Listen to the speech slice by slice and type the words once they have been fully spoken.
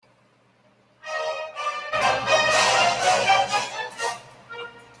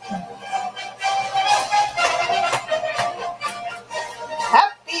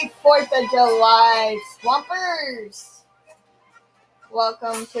JoJo Live Swampers.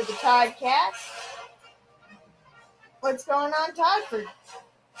 Welcome to the Toddcast. What's going on, Toddford?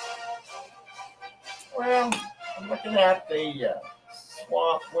 Well, I'm looking at the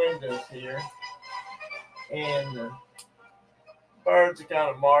swamp windows here, and the birds are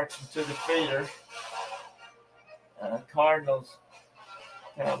kind of marching to the feeder. Cardinals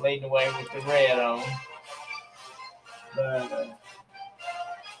kind of leading the way with the red on.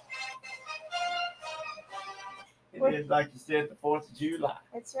 But it is, like you said, the 4th of July.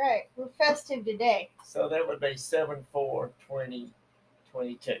 That's right. We're festive today. So that would be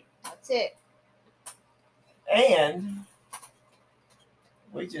 7/4/2022. That's it. And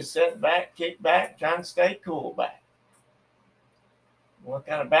we just sat back, kicked back, trying to stay cool back. What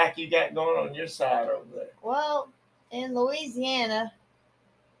kind of back you got going on your side over there? Well, in Louisiana,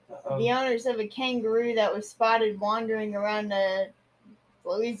 the owners of a kangaroo that was spotted wandering around a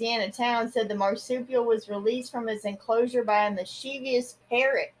Louisiana town said the marsupial was released from its enclosure by a mischievous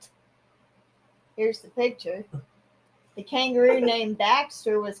parrot. Here's the picture. The kangaroo named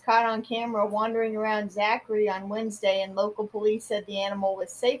Baxter was caught on camera wandering around Zachary on Wednesday, and local police said the animal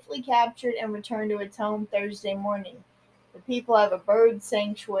was safely captured and returned to its home Thursday morning. The people have a bird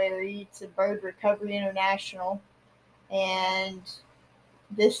sanctuary. It's a Bird Recovery International. And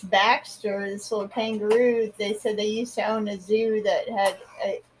this Baxter, this little kangaroo, they said they used to own a zoo that had,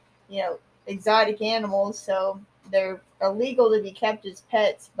 exotic animals, so they're illegal to be kept as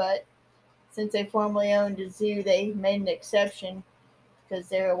pets, but since they formerly owned a zoo, they made an exception because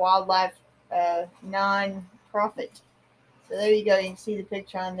they're a wildlife non-profit. So there you go. You can see the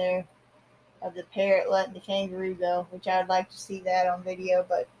picture on there of the parrot letting the kangaroo go, which I would like to see that on video.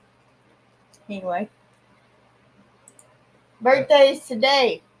 But anyway, birthdays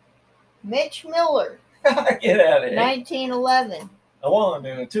today. Mitch Miller, Get out of here. 1911. A 1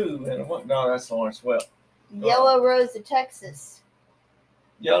 and a 2 and a 1. No, that's Lawrence Welk. Yellow Rose of Texas.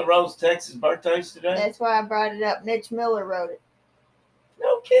 Yellow Rose, Texas birthdays today? That's why I brought it up. Mitch Miller wrote it.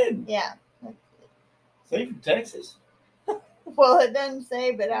 No kidding. Yeah. So you from Texas? Well, it doesn't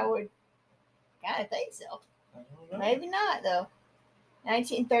say, but I would kind of think so. I don't know. Maybe not, though.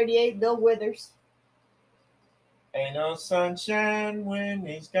 1938, Bill Withers. Ain't no sunshine when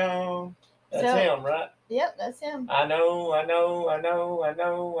he's gone. That's So- him, right? Yep, that's him. I know.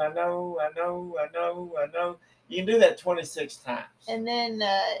 You can do that 26 times. And then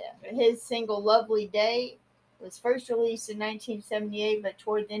his single Lovely Day was first released in 1978, but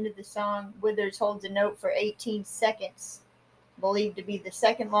toward the end of the song, Withers holds a note for 18 seconds, believed to be the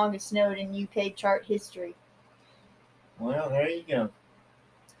second longest note in UK chart history. Well, there you go.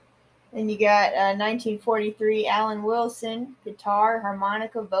 Then you got 1943, Alan Wilson, guitar,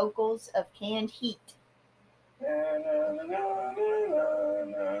 harmonica, vocals of Canned Heat. No,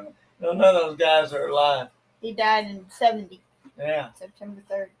 none of those guys are alive. He died in 70, Yeah. September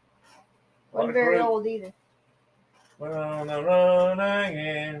 3rd. What a Wasn't very group. old either. We're on the run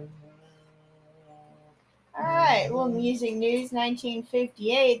again. All right, little music news.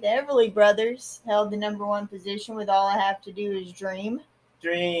 1958, the Everly Brothers held the number one position with All I Have to Do Is Dream.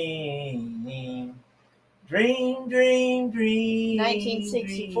 Dream.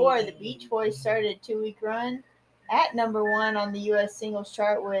 1964, the Beach Boys started a 2-week run at number one on the U.S. singles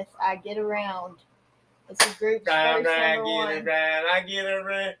chart with I Get Around. It's the group's Round, first I number get one. around, I get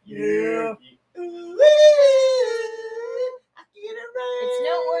around. Yeah. Ooh, I get around. It's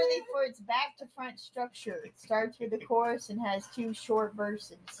noteworthy for its back-to-front structure. It starts with a chorus and has 2 short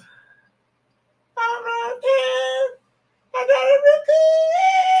verses. I'm around town. I got a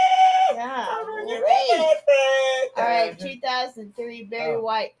record. Yeah, I'm gonna get great. that All right, back. 2003, Barry Oh.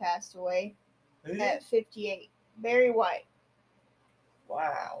 White passed away Who? at 58. Barry White.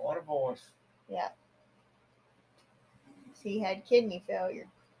 Wow, what a voice. Yeah. He had kidney failure.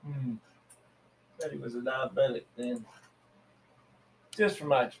 Bet he was a diabetic then. Just from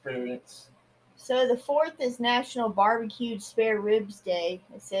my experience. So the 4th is National Barbecued Spare Ribs Day.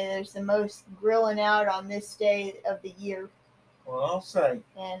 They say there's the most grilling out on this day of the year. Well, I'll say.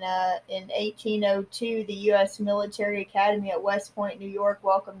 And in 1802, the U.S. Military Academy at West Point, New York,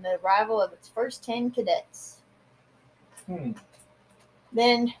 welcomed the arrival of its first 10 cadets.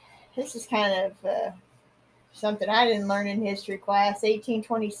 Then, this is kind of something I didn't learn in history class.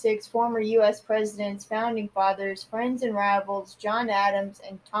 1826, former U.S. presidents, founding fathers, friends and rivals, John Adams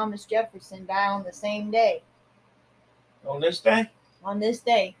and Thomas Jefferson die on the same day. On this day? On this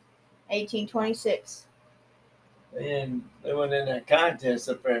day, 1826. And they went in that contest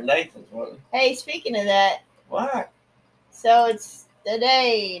up there in Nathan's, wasn't it? Hey, speaking of that, What? so it's the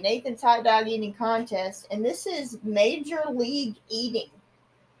day, Nathan's Hot Dog Eating Contest, and this is Major League Eating.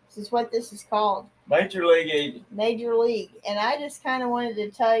 This is what this is called. Major League eating. Major League. And I just kind of wanted to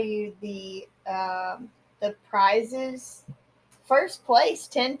tell you the prizes. First place,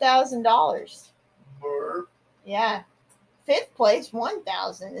 $10,000. Yeah. Fifth place,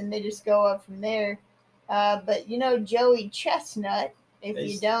 $1,000, and they just go up from there. But you know Joey Chestnut. If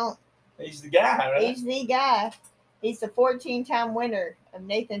you don't, he's the guy, right? He's the guy. He's the 14-time winner of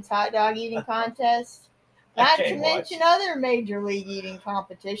Nathan's hot dog eating contest. Not to mention other Major League eating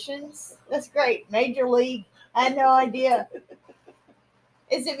competitions. That's great. Major League. I had no idea.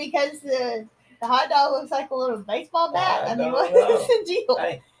 Is it because the hot dog looks like a little baseball bat? I mean, what's the deal?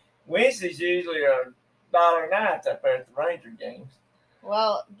 Hey, Wednesdays usually are $1 nights up there at the Ranger games.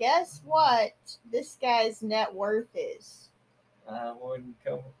 Well, guess what this guy's net worth is? I wouldn't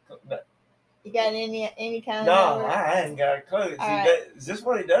come. No. You got any kind of No, I hadn't got a clue. Is this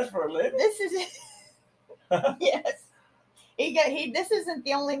what he does for a living? This is yes. This isn't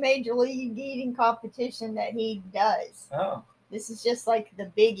the only Major League eating competition that he does. Oh. This is just like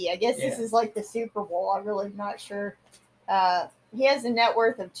the biggie. I guess this is like the Super Bowl. I'm really not sure. He has a net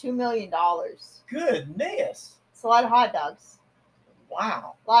worth of $2 million. Goodness. It's a lot of hot dogs.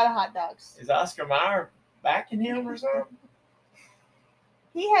 Wow. A lot of hot dogs. Is Oscar Mayer backing him or something?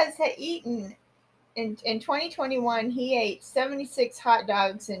 He has eaten, in 2021, he ate 76 hot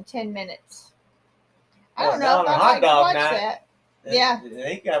dogs in 10 minutes. I don't know if I can watch that. Yeah.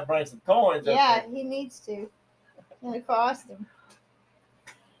 He got to bring some coins up there. He needs to. It'll cost him.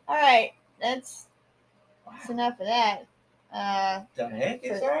 All right. That's enough of that. The heck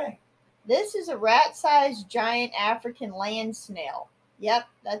is that? This is a rat-sized giant African land snail. Yep,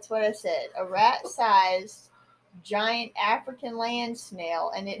 that's what I said. A rat-sized giant African land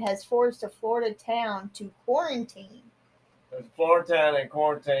snail, and it has forced a Florida town to quarantine. There's a Florida town in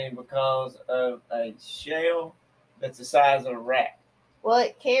quarantine because of a shell that's the size of a rat. Well,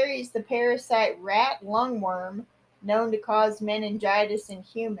 it carries the parasite rat lungworm, known to cause meningitis in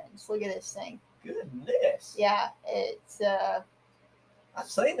humans. Look at this thing. Goodness. Yeah, it's I've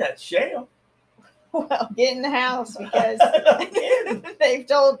seen that shell. Well, get in the house because they've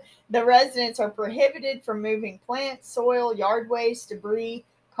told the residents are prohibited from moving plants, soil, yard waste, debris,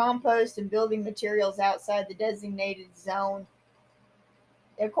 compost, and building materials outside the designated zone.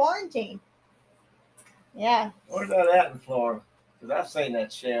 They're quarantined. Yeah. Where's that at in Florida? Because I've seen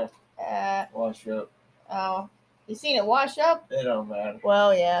that shell wash up. Oh, you seen it wash up? It don't matter.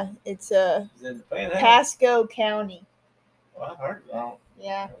 Well, yeah, it's it Pasco County. Well, I've heard it. I don't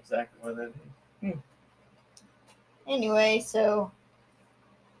know exactly where that is. Anyway, so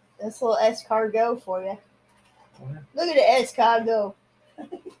that's a little escargot for you. Yeah. Look at the escargot.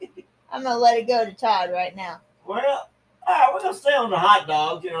 I'm going to let it go to Todd right now. Well, all right, we're going to stay on the hot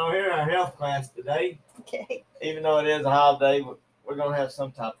dogs, here in our health class today. Okay. Even though it is a holiday, we're going to have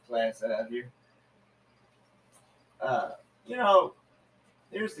some type of class out here.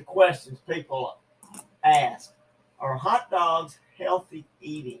 Here's the questions people ask. Are hot dogs healthy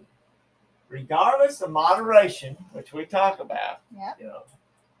eating? Regardless of moderation, which we talk about,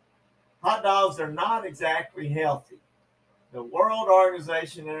 hot dogs are not exactly healthy. The World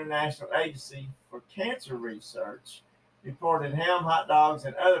Organization International Agency for Cancer Research reported ham, hot dogs,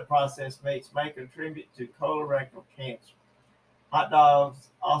 and other processed meats may contribute to colorectal cancer. Hot dogs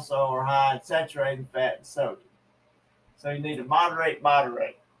also are high in saturated fat and sodium. So you need to moderate.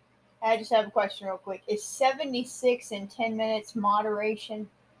 I just have a question real quick. Is 76 in 10 minutes moderation?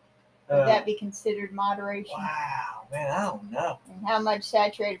 Would that be considered moderation? Wow, man, I don't know. And how much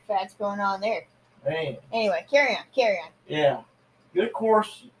saturated fat's going on there? Man. Anyway, carry on. Yeah, good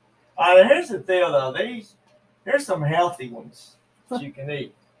question. All right, here's the deal, though. Here's some healthy ones that you can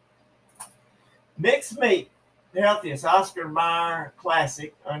eat. Mixed meat, the healthiest, Oscar Mayer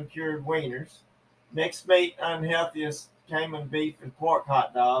Classic uncured wieners. Mixed meat, unhealthiest, Cayman beef and pork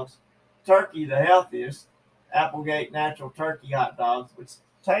hot dogs. Turkey, the healthiest, Applegate natural turkey hot dogs, which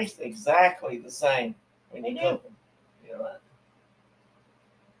taste exactly the same when you cook them.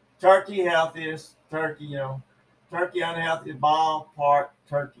 Turkey healthiest, turkey unhealthiest, ballpark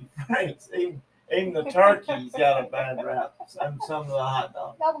turkey franks. Even the turkey's got a bad rap. Some of the hot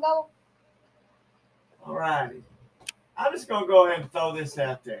dogs. Go. All righty. I'm just going to go ahead and throw this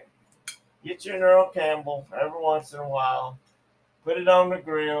out there. Get your Earl Campbell every once in a while. Put it on the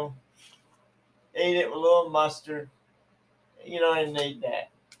grill. Eat it with a little mustard. You don't even need that.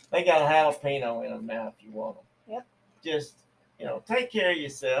 They got a jalapeno in them now if you want them. Yep. Just, take care of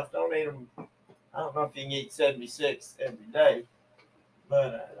yourself. Don't eat them. I don't know if you can eat 76 every day.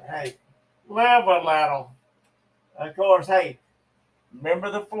 But, hey, live a little. Of course, hey,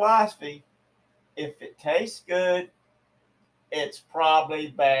 remember the philosophy. If it tastes good, it's probably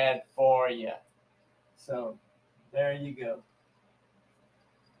bad for you. So there you go.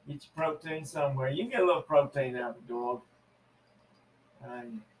 Get your protein somewhere. You can get a little protein out of the dog.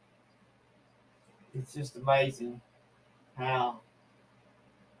 It's just amazing how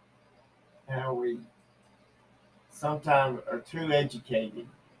we sometimes are too educated.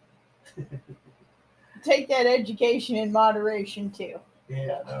 Take that education in moderation too.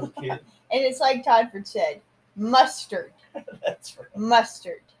 Yeah, no kidding. And it's like Todford said, mustard. That's right.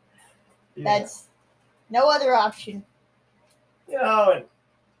 Mustard. Yeah. That's no other option. You know, and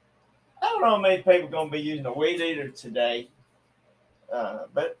I don't know how many people are going to be using a weed eater today,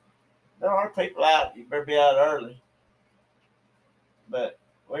 but there are people out. You better be out early. But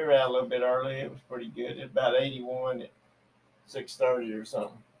we were out a little bit early. It was pretty good. It was about 81 at 6:30 or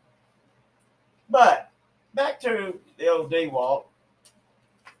something. But back to the old D-Walk,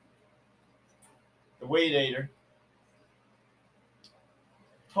 the weed eater.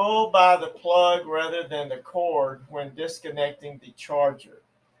 Pull by the plug rather than the cord when disconnecting the charger.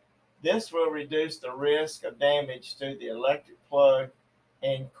 This will reduce the risk of damage to the electric plug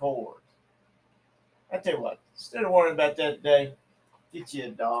and cord. I tell you what, instead of worrying about that today, get you a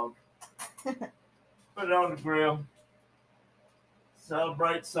dog. Put it on the grill.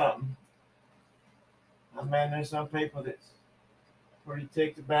 Celebrate something. I mean, there's some people that's pretty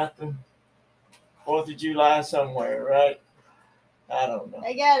ticked about the 4th of July somewhere, right? I don't know.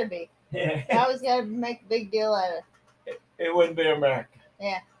 They gotta be. Yeah. I always gotta make a big deal out of it. It wouldn't be America.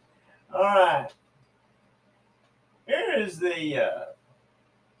 Yeah. All right. Here is the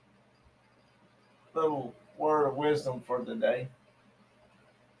little word of wisdom for today.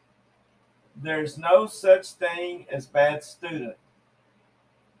 There's no such thing as bad student,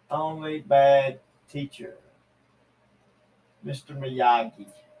 only bad teacher. Mr. Miyagi.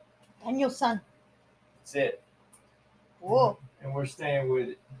 Daniel-san. That's it. Whoa. And we're staying with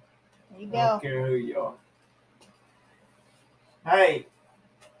it. There you I go. don't care who you are. Hey,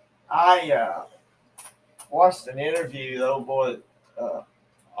 I watched an interview, the old boy,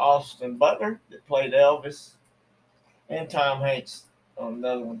 Austin Butler, that played Elvis, and Tom Hanks on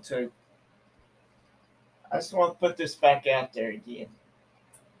another one too. I just want to put this back out there again.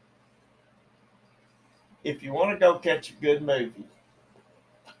 If you want to go catch a good movie,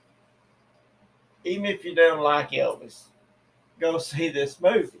 even if you don't like Elvis, go see this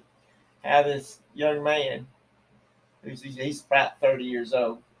movie. How this young man, he's about 30 years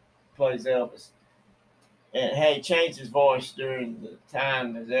old, plays Elvis. And hey, he changed his voice during the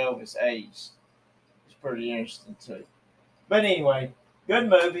time as Elvis aged. It's pretty interesting too. But anyway, good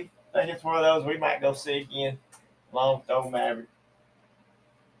movie. I think it's one of those we might go see again, along with Old Maverick.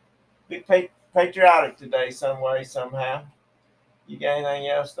 Big patriotic today, some way, somehow. You got anything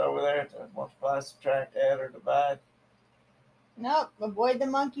else over there to multiply, subtract, add, or divide? Nope. Avoid the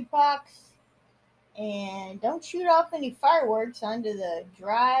monkeypox. And don't shoot off any fireworks onto the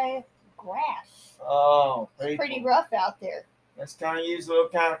dry grass. Oh, it's pretty rough out there. Let's kind of use a little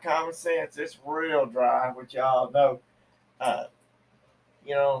kind of common sense. It's real dry, which y'all know.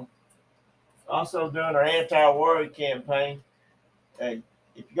 You know, also doing our anti-worry campaign. If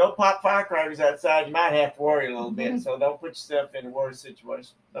you go pop firecrackers outside, you might have to worry a little bit. So don't put yourself in a worry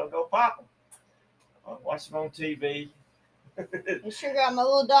situation. Don't go pop them. Watch them on TV. I sure got my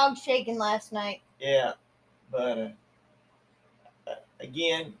little dog shaking last night. Yeah, but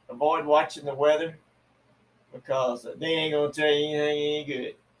again, avoid watching the weather because they ain't gonna tell you anything ain't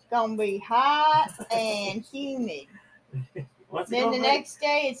good. It's gonna be hot and humid. Then the next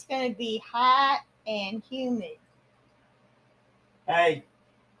day, it's gonna be hot and humid. Hey,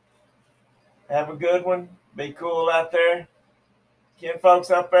 have a good one. Be cool out there. Ken folks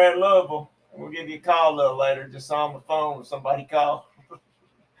up there at Louisville. We'll give you a call a little later, just on the phone if somebody calls.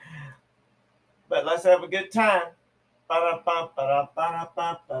 But let's have a good time.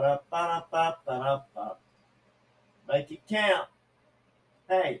 Make it count.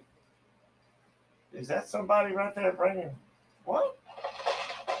 Hey, is that somebody right there bringing what?